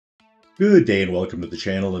Good day and welcome to the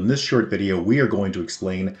channel. In this short video, we are going to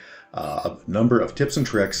explain a number of tips and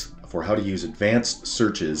tricks for how to use advanced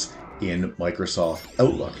searches in Microsoft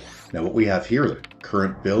Outlook. Now, what we have here, the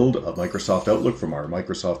current build of Microsoft Outlook from our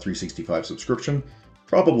Microsoft 365 subscription,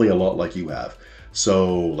 probably a lot like you have.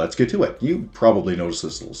 So let's get to it. You probably notice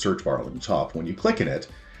this little search bar on the top. When you click in it,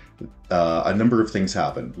 a number of things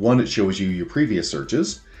happen. One, it shows you your previous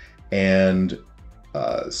searches, and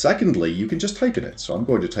secondly, you can just type in it. So I'm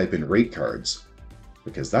going to type in rate cards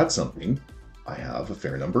because that's something I have a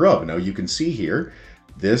fair number of. Now you can see here,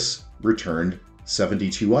 this returned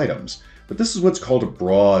 72 items, but this is what's called a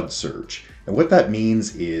broad search. And what that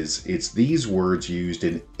means is it's these words used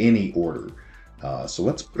in any order. So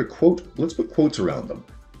let's put quotes around them.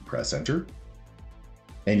 Press enter.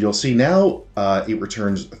 And you'll see now it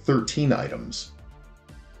returns 13 items.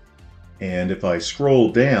 And if I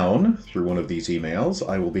scroll down through one of these emails,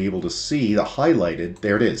 I will be able to see the highlighted,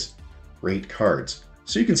 there it is, rate cards.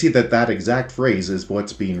 So you can see that that exact phrase is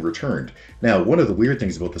what's being returned. Now, one of the weird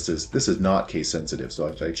things about this is not case sensitive. So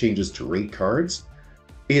if I change this to rate cards,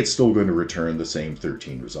 it's still going to return the same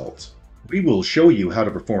 13 results. We will show you how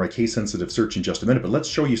to perform a case sensitive search in just a minute, but let's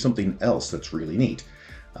show you something else that's really neat.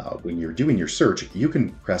 When you're doing your search, you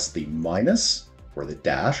can press the minus or the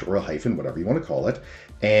dash or a hyphen, whatever you want to call it,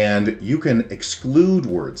 and you can exclude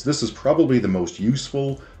words. This is probably the most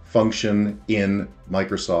useful function in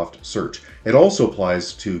Microsoft Search. It also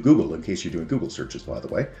applies to Google, in case you're doing Google searches, by the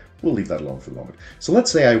way. We'll leave that alone for the moment. So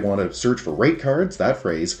let's say I want to search for rate cards, that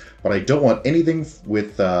phrase, but I don't want anything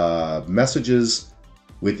with messages,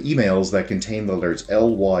 with emails that contain the letters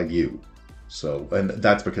LYU. So, and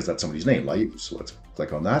that's because that's somebody's name, Liu. So let's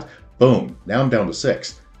click on that. Boom, now I'm down to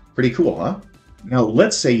 6. Pretty cool, huh? Now,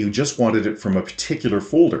 let's say you just wanted it from a particular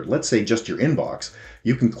folder. Let's say just your inbox.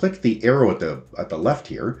 You can click the arrow at the left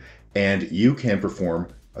here, and you can perform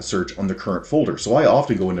a search on the current folder. So I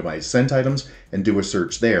often go into my sent items and do a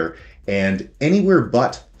search there. And anywhere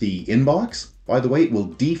but the inbox, by the way, it will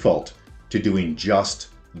default to doing just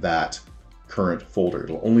that current folder.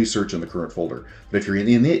 It'll only search in the current folder. But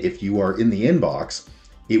if you are in the inbox,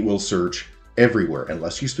 it will search everywhere,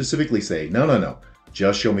 unless you specifically say, no.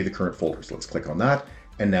 Just show me the current folders. Let's click on that.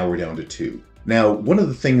 And now we're down to 2. Now, one of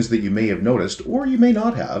the things that you may have noticed, or you may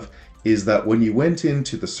not have, is that when you went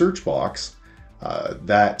into the search box,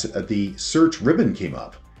 that the search ribbon came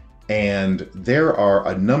up. And there are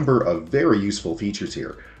a number of very useful features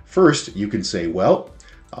here. First, you can say, well,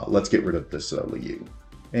 let's get rid of this Liu.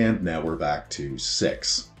 And now we're back to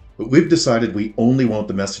 6. But we've decided we only want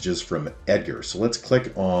the messages from Edgar. So let's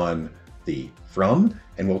click on the from,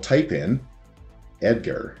 and we'll type in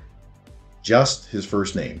Edgar, just his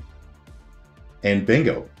first name, and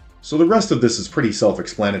bingo. So the rest of this is pretty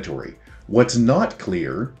self-explanatory. What's not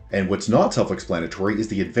clear and what's not self-explanatory is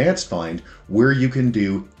the advanced find, where you can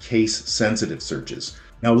do case-sensitive searches.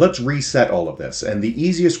 Now let's reset all of this, and the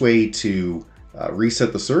easiest way to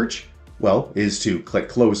reset the search, well, is to click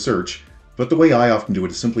close search. But the way I often do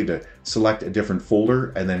it is simply to select a different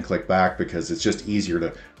folder and then click back, because it's just easier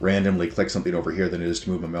to randomly click something over here than it is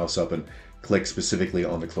to move my mouse up and click specifically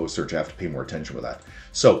on the closed search. I have to pay more attention with that.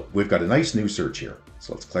 So we've got a nice new search here.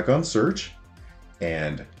 So let's click on search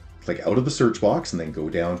and click out of the search box and then go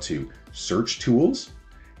down to search tools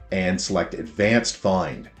and select advanced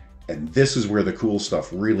find. And this is where the cool stuff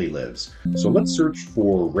really lives. So let's search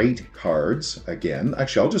for rate cards again.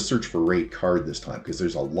 Actually, I'll just search for rate card this time because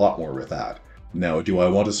there's a lot more with that. Now, do I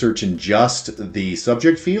want to search in just the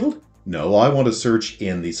subject field? No, I want to search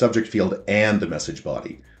in the subject field and the message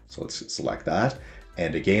body. So let's select that.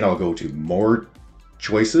 And again, I'll go to more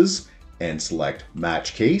choices and select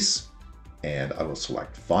match case. And I will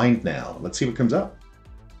select find now. Let's see what comes up.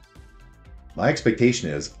 My expectation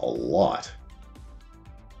is a lot.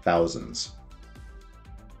 Thousands.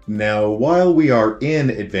 Now, while we are in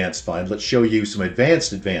advanced find, let's show you some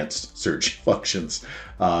advanced search functions.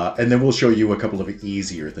 And then we'll show you a couple of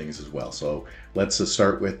easier things as well. So let's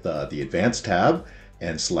start with the advanced tab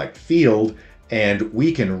and select field. And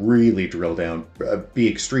we can really drill down, be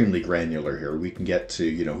extremely granular here. We can get to,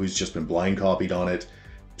 who's just been blind copied on it,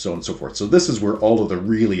 so on and so forth. So this is where all of the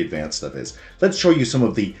really advanced stuff is. Let's show you some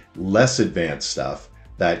of the less advanced stuff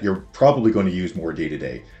that you're probably going to use more day to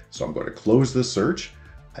day. So I'm going to close this search,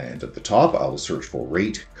 and at the top, I will search for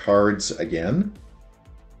rate cards again.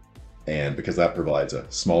 And because that provides a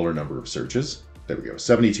smaller number of searches, there we go.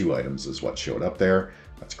 72 items is what showed up there.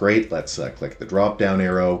 That's great. Let's click the drop down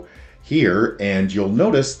arrow here, and you'll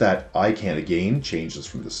notice that I can again change this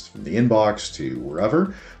from the inbox to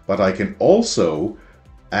wherever, but I can also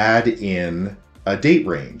add in a date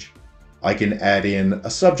range. I can add in a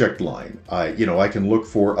subject line. I can look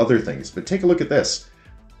for other things, but take a look at this.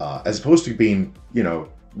 As opposed to being,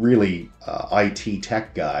 really IT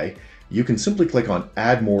tech guy, you can simply click on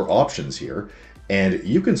add more options here, and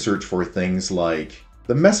you can search for things like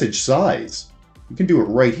the message size. You can do it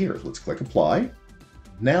right here. Let's click apply.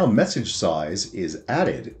 Now message size is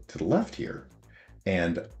added to the left here,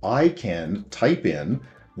 and I can type in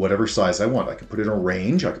whatever size I want. I can put in a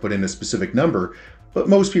range, I can put in a specific number, but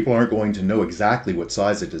most people aren't going to know exactly what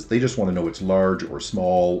size it is. They just want to know it's large or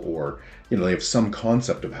small, or they have some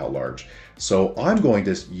concept of how large. So I'm going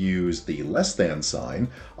to use the less than sign.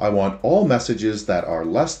 I want all messages that are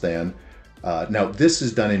less than. Now this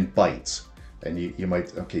is done in bytes, and you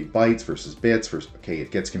might, okay, bytes versus bits versus, okay,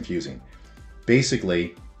 it gets confusing.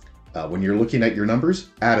 Basically, when you're looking at your numbers,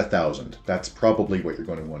 add 1,000. That's probably what you're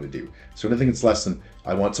going to want to do. So anything that's less than,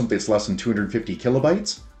 I want something that's less than 250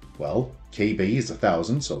 kilobytes. Well, KB is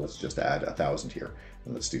 1,000, so let's just add 1,000 here.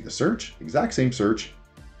 And let's do the search, exact same search,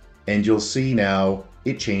 and you'll see now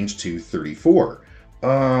it changed to 34.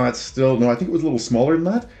 It's still, no, I think it was a little smaller than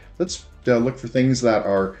that. Let's look for things that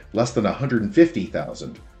are less than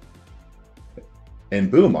 150,000.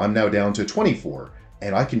 And boom, I'm now down to 24,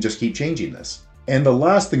 and I can just keep changing this. And the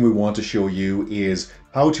last thing we want to show you is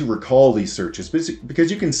how to recall these searches,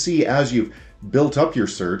 because you can see as you've built up your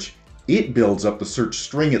search, it builds up the search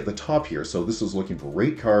string at the top here. So this is looking for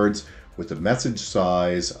rate cards with a message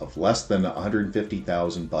size of less than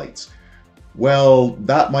 150,000 bytes. Well,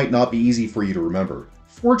 that might not be easy for you to remember.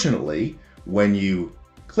 Fortunately, when you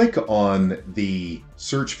click on the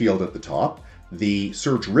search field at the top, the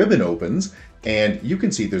search ribbon opens, and you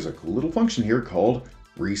can see there's a cool little function here called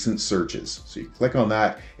recent searches. So you click on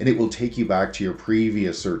that and it will take you back to your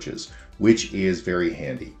previous searches, which is very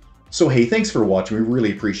handy. So hey, thanks for watching. We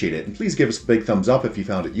really appreciate it. And please give us a big thumbs up if you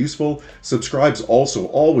found it useful. Subscribe's also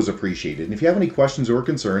always appreciated. And if you have any questions or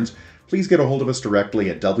concerns, please get a hold of us directly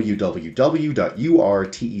at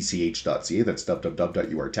www.urtech.ca. That's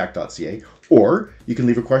www.urtech.ca. Or you can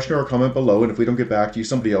leave a question or a comment below, and if we don't get back to you,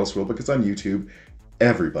 somebody else will, because on YouTube,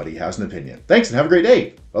 everybody has an opinion. Thanks and have a great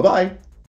day. Bye-bye.